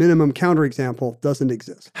that the minimum counterexample doesn't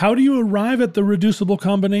exist. How do you arrive at the reducible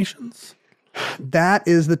combinations? That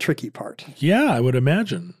is the tricky part. Yeah, I would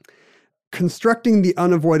imagine. Constructing the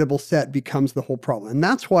unavoidable set becomes the whole problem. And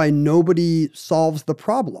that's why nobody solves the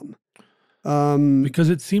problem. Because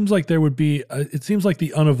it seems like there would be,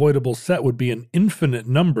 the unavoidable set would be an infinite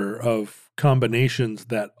number of combinations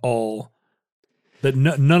that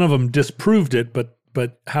none of them disproved it,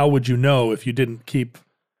 but how would you know if you didn't keep...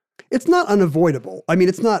 It's not unavoidable. I mean,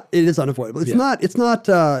 it is unavoidable. It's not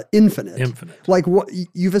infinite. Infinite. Like what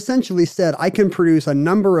you've essentially said, I can produce a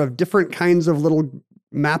number of different kinds of little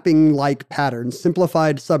mapping-like patterns,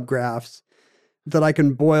 simplified subgraphs that I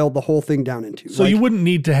can boil the whole thing down into. So you wouldn't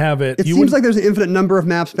need to have it. It seems like there's an infinite number of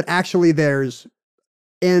maps, but actually there's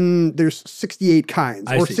 68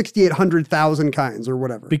 kinds or 6,800,000 kinds or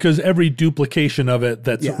whatever. Because every duplication of it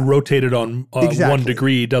that's rotated on 1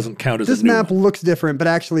 degree doesn't count as a new This map one. looks different, but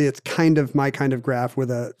actually it's kind of my kind of graph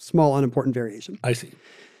with a small unimportant variation. I see.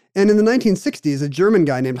 And in the 1960s, a German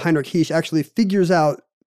guy named Heinrich Heesch actually figures out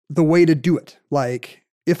the way to do it. Like,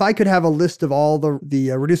 if I could have a list of all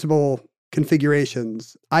the reducible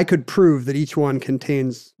configurations, I could prove that each one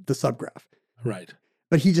contains the subgraph. Right.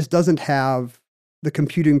 But he just doesn't have the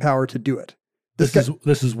computing power to do it.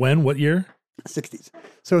 This is when? What year? 60s.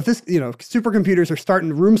 So if this,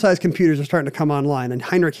 supercomputers room-sized computers are starting to come online, and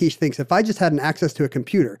Heinrich Heesch thinks if I just had an access to a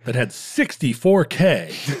computer that had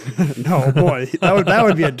 64K. No, boy, that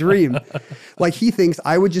would be a dream. Like, he thinks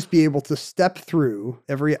I would just be able to step through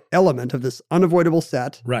every element of this unavoidable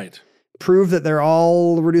set. Right. Prove that they're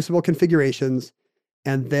all reducible configurations,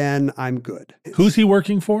 and then I'm good. Who's he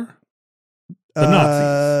working for? The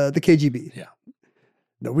Nazis. The KGB. Yeah.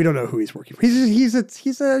 No, we don't know who he's working for.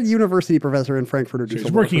 He's a university professor in Frankfurt or Düsseldorf.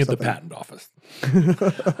 He's working at the patent office.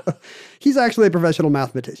 He's actually a professional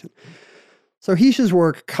mathematician. So Heesch's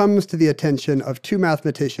work comes to the attention of 2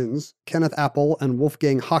 mathematicians, Kenneth Appel and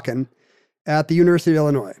Wolfgang Haken, at the University of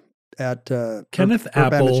Illinois at Kenneth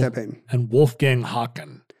Appel Urbana-Champaign. And Wolfgang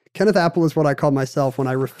Haken. Kenneth Appel is what I call myself when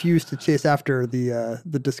I refuse to chase after the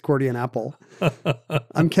Discordian apple.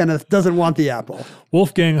 I'm Kenneth, doesn't want the apple.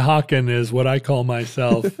 Wolfgang Haken is what I call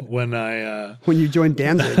myself when I... When you joined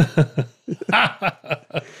Danzig.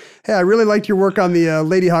 Hey, I really liked your work on the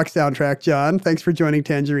Lady Hawk soundtrack, John. Thanks for joining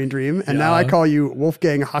Tangerine Dream. And now I call you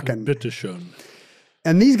Wolfgang Haken. Bitteschön.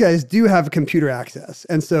 And these guys do have computer access.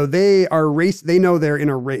 And so they know they're in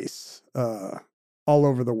a race all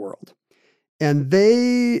over the world. And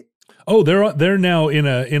they're now in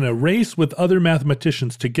a race with other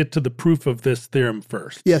mathematicians to get to the proof of this theorem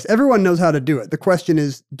first. Yes, everyone knows how to do it. The question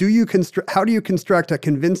is, how do you construct a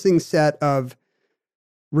convincing set of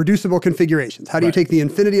reducible configurations. How do you take the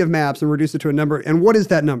infinity of maps and reduce it to a number? And what is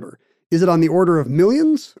that number? Is it on the order of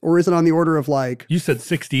millions or is it on the order of like You said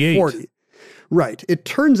 68. 40? Right. It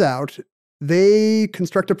turns out they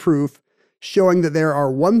construct a proof showing that there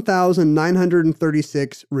are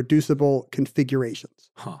 1,936 reducible configurations.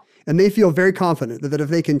 Huh. And they feel very confident that if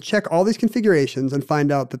they can check all these configurations and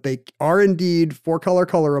find out that they are indeed 4-color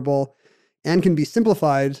colorable and can be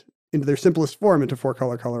simplified into their simplest form into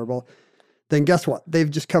 4-color colorable, then guess what? They've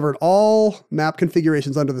just covered all map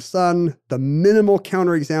configurations under the sun. The minimal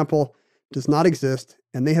counterexample does not exist,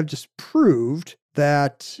 and they have just proved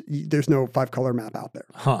that there's no 5-color map out there.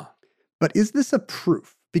 Huh. But is this a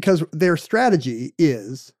proof? Because their strategy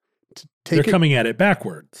is to take They're coming at it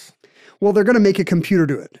backwards. Well, they're going to make a computer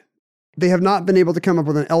do it. They have not been able to come up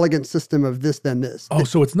with an elegant system of this, then this. Oh,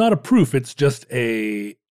 so it's not a proof. It's just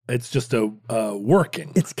a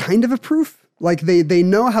working. It's kind of a proof. Like they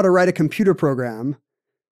know how to write a computer program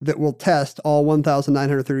that will test all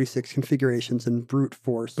 1,936 configurations in brute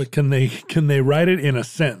force. But can they write it in a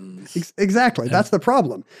sentence? Exactly. That's the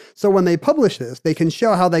problem. So when they publish this, they can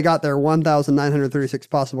show how they got their 1,936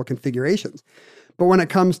 possible configurations. But when it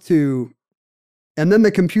comes to, and then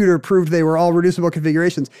the computer proved they were all reducible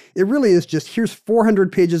configurations, it really is just, here's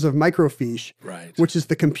 400 pages of microfiche, Right. which is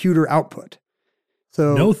the computer output.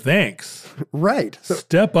 So No thanks. right. So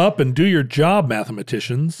Step up and do your job,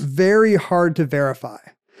 mathematicians. very hard to verify.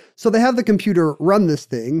 So they have the computer run this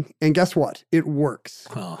thing, and guess what? It works.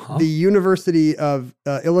 Uh-huh. The University of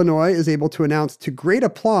Illinois is able to announce to great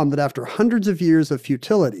aplomb that after hundreds of years of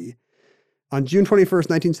futility, on June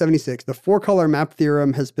 21st, 1976, the 4-color map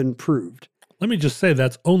theorem has been proved. Let me just say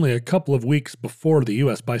that's only a couple of weeks before the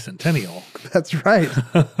U.S. bicentennial. That's right.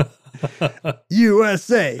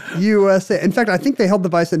 USA. In fact, I think they held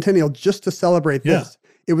the bicentennial just to celebrate this.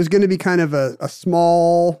 It was going to be kind of a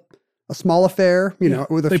small affair, you know,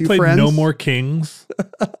 with a They few played friends. No More Kings.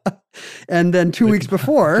 And then 2 weeks They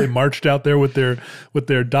before, marched out there with their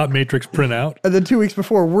dot matrix printout. and then 2 weeks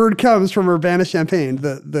before, word comes from Urbana-Champaign.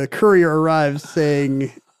 The courier arrives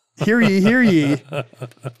saying, "Hear ye, hear ye."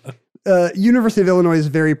 University of Illinois is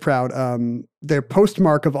very proud. Their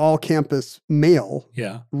postmark of all campus mail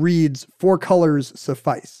reads 4 colors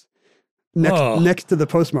suffice next to the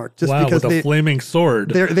postmark. Just because with a flaming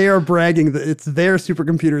sword. They are bragging that it's their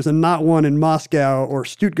supercomputers and not one in Moscow or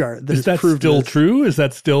Stuttgart that Is that still true? Is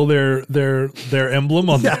that still their emblem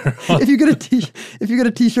on there? If you get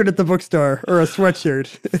a t-shirt at the bookstore or a sweatshirt,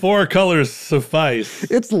 4 colors suffice.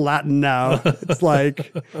 it's Latin now. It's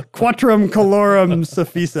like quatrum colorum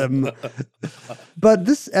sufficem. But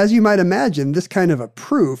this, as you might imagine, this kind of a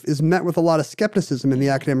proof is met with a lot of skepticism in the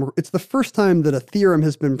academic. It's the first time that a theorem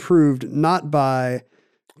has been proved not by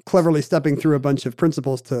cleverly stepping through a bunch of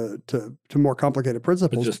principles to more complicated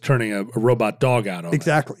principles. But just turning a robot dog out on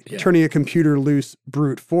Exactly. it. Yeah. Turning a computer loose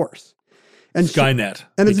brute force. And Skynet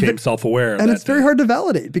and became self-aware. And it's very hard to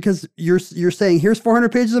validate because you're saying, here's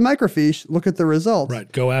 400 pages of microfiche, look at the results.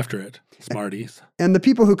 Right, go after it, smarties. And the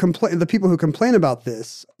people who complain about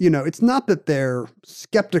this, you know, it's not that they're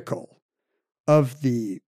skeptical of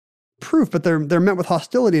the proof, but they're met with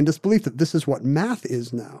hostility and disbelief that this is what math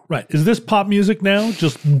is now. Right. Is this pop music now?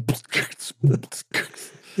 Just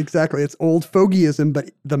Exactly. It's old fogeyism,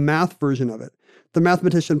 but the math version of it. The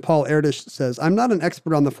mathematician Paul Erdős says, "I'm not an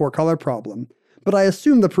expert on the 4-color problem, but I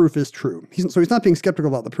assume the proof is true." So he's not being skeptical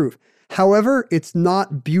about the proof. However, it's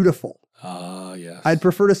not beautiful. Yes. I'd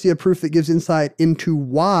prefer to see a proof that gives insight into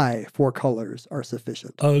why 4 colors are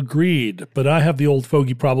sufficient. Agreed, but I have the old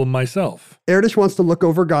fogey problem myself. Erdős wants to look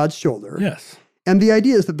over God's shoulder. Yes. And the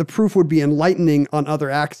idea is that the proof would be enlightening on other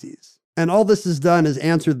axes. And all this has done is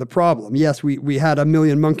answered the problem. Yes, we had a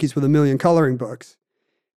million monkeys with a million coloring books,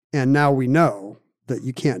 and now we know that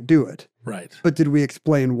you can't do it. Right. But did we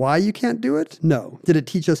explain why you can't do it? No. Did it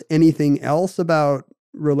teach us anything else about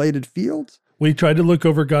related fields? We tried to look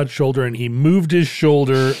over God's shoulder, and he moved his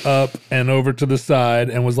shoulder up and over to the side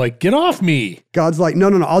and was like, "Get off me." God's like,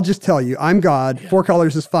 no, I'll just tell you, I'm God. 4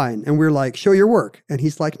 colors is fine. And we're like, show your work. And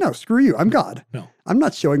he's like, no, screw you. I'm God. No. I'm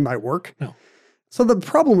not showing my work. No. So the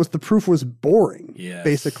problem was the proof was boring, Yes.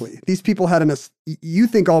 basically. These people had you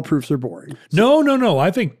think all proofs are boring. No.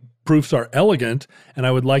 I think proofs are elegant, and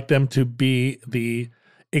I would like them to be the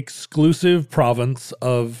exclusive province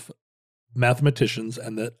of mathematicians,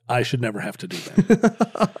 and that I should never have to do them.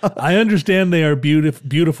 I understand they are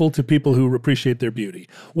beautiful to people who appreciate their beauty.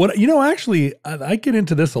 Actually, I get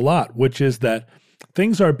into this a lot, which is that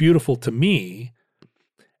things are beautiful to me,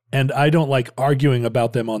 and I don't like arguing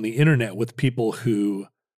about them on the internet with people who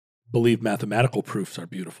believe mathematical proofs are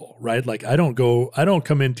beautiful, right? Like I don't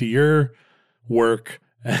come into your work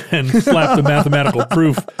and slap the mathematical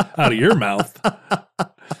proof out of your mouth.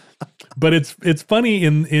 But it's funny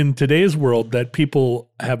in today's world that people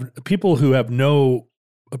who have no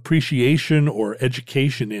appreciation or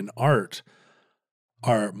education in art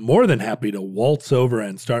are more than happy to waltz over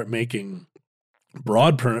and start making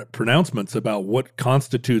broad pronouncements about what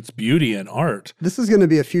constitutes beauty in art. This is going to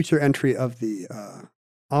be a future entry of the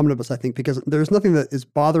omnibus, I think, because there's nothing that is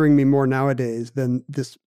bothering me more nowadays than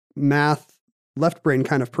this math left brain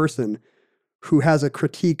kind of person who has a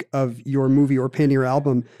critique of your movie or painting or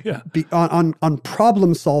album on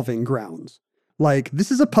problem solving grounds. Like,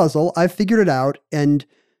 this is a puzzle, I've figured it out, and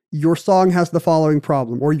your song has the following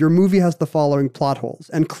problem, or your movie has the following plot holes,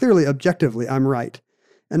 and clearly, objectively, I'm right.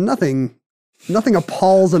 And nothing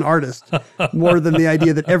appalls an artist more than the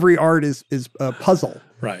idea that every art is a puzzle.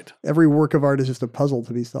 Right. Every work of art is just a puzzle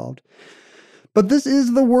to be solved. But this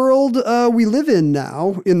is the world we live in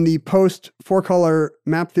now, in the post-four-color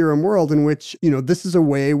map theorem world, in which, this is a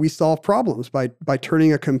way we solve problems by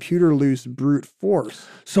turning a computer loose brute force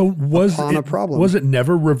upon a problem. Was it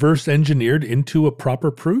never reverse engineered into a proper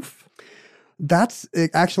proof? That's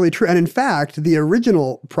actually true. And in fact, the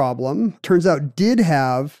original problem, turns out, did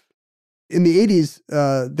have, in the 80s,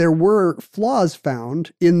 there were flaws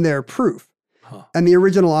found in their proof. And the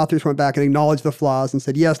original authors went back and acknowledged the flaws and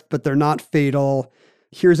said, yes, but they're not fatal.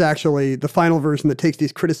 Here's actually the final version that takes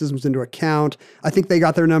these criticisms into account. I think they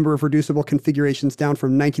got their number of reducible configurations down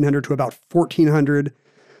from 1900 to about 1400.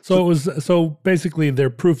 So basically their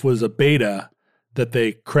proof was a beta that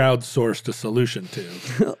they crowdsourced a solution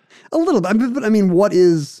to. A little bit. But I mean, what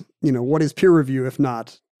is peer review if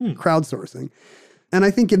not crowdsourcing? And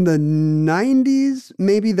I think in the 90s,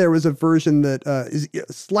 maybe there was a version that is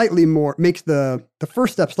slightly more, makes the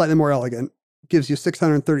first step slightly more elegant, gives you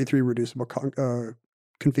 633 reducible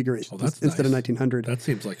configurations instead of 1900. That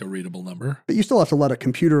seems like a readable number. But you still have to let a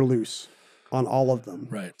computer loose on all of them.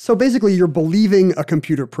 Right. So basically, you're believing a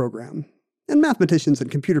computer program. And mathematicians and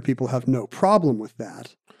computer people have no problem with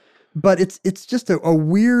that. But it's just a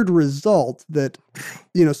weird result that,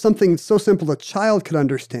 something so simple a child could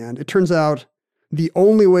understand. It turns out the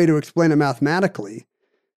only way to explain it mathematically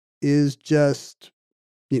is just,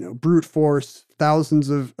 brute force thousands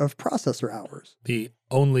of processor hours. The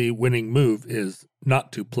only winning move is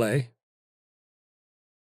not to play.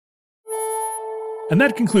 And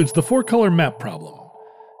that concludes the four-color map problem.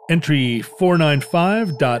 Entry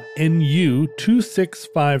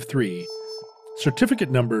 495.NU2653.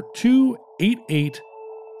 Certificate number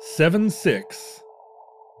 28876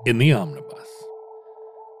 in the omnibus.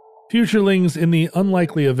 Futurelings, in the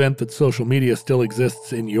unlikely event that social media still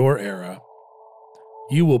exists in your era,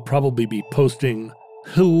 you will probably be posting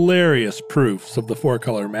hilarious proofs of the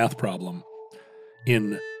four-color math problem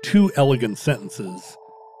in 2 elegant sentences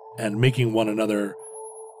and making one another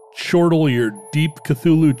chortle your deep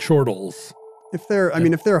Cthulhu chortles. If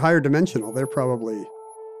they're higher dimensional, they're probably...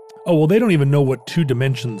 Oh, well, they don't even know what 2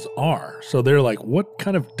 dimensions are. So they're like, what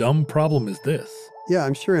kind of dumb problem is this? Yeah,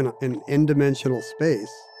 I'm sure in an n-dimensional space,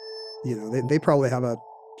 they probably have a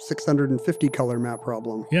 650 color map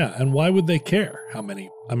problem. Yeah, and why would they care how many?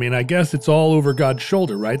 I mean, I guess it's all over God's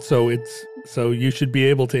shoulder, right? So you should be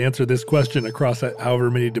able to answer this question across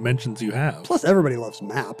however many dimensions you have. Plus, everybody loves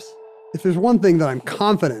maps. If there's one thing that I'm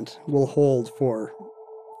confident will hold for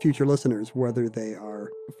future listeners, whether they are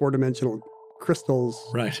 4-dimensional crystals,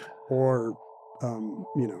 right, or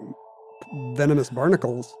venomous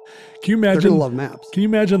barnacles. Can you imagine? They're gonna love maps. Can you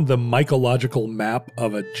imagine the mycological map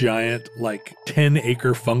of a giant,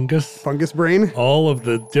 10-acre fungus brain? All of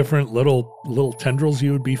the different little tendrils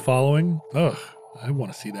you would be following. Ugh, I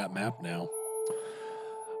want to see that map now.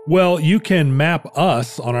 Well, you can map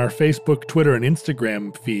us on our Facebook, Twitter, and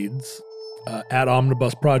Instagram feeds at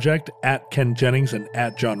Omnibus Project, at Ken Jennings, and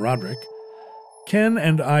at John Roderick. Ken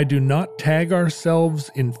and I do not tag ourselves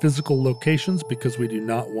in physical locations because we do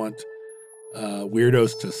not want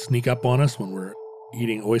weirdos to sneak up on us when we're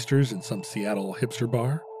eating oysters in some Seattle hipster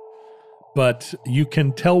bar. But you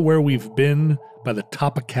can tell where we've been by the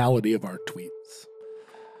topicality of our tweets.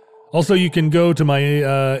 Also, you can go to my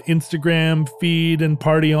Instagram feed and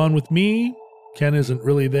party on with me. Ken isn't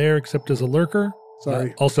really there except as a lurker.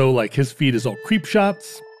 Sorry. Also, his feed is all creep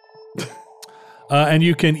shots. And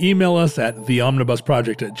you can email us at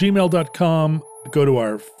theomnibusproject@gmail.com. Go to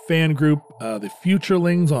our fan group, the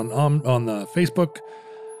Futurelings on the Facebook,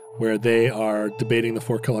 where they are debating the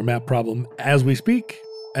four-color map problem as we speak.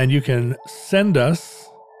 And you can send us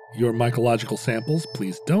your mycological samples,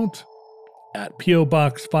 please don't, at P.O.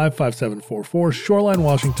 Box 55744, Shoreline,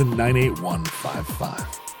 Washington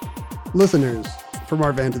 98155. Listeners, from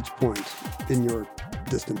our vantage point in your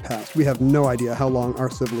distant past. We have no idea how long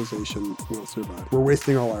our civilization will survive. We're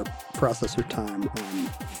wasting all our processor time on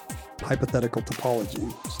hypothetical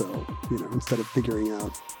topology. So, instead of figuring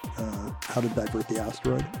out how to divert the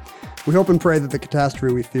asteroid, we hope and pray that the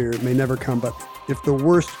catastrophe we fear may never come. But if the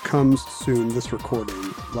worst comes soon, this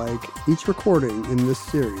recording, like each recording in this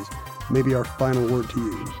series, may be our final word to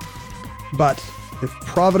you. But if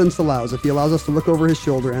Providence allows, if he allows us to look over his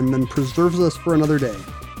shoulder and then preserves us for another day,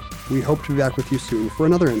 we hope to be back with you soon for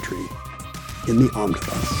another entry in the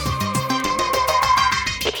Omnibus.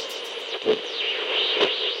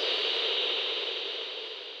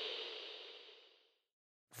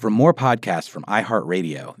 For more podcasts from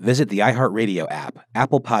iHeartRadio, visit the iHeartRadio app,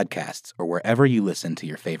 Apple Podcasts, or wherever you listen to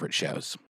your favorite shows.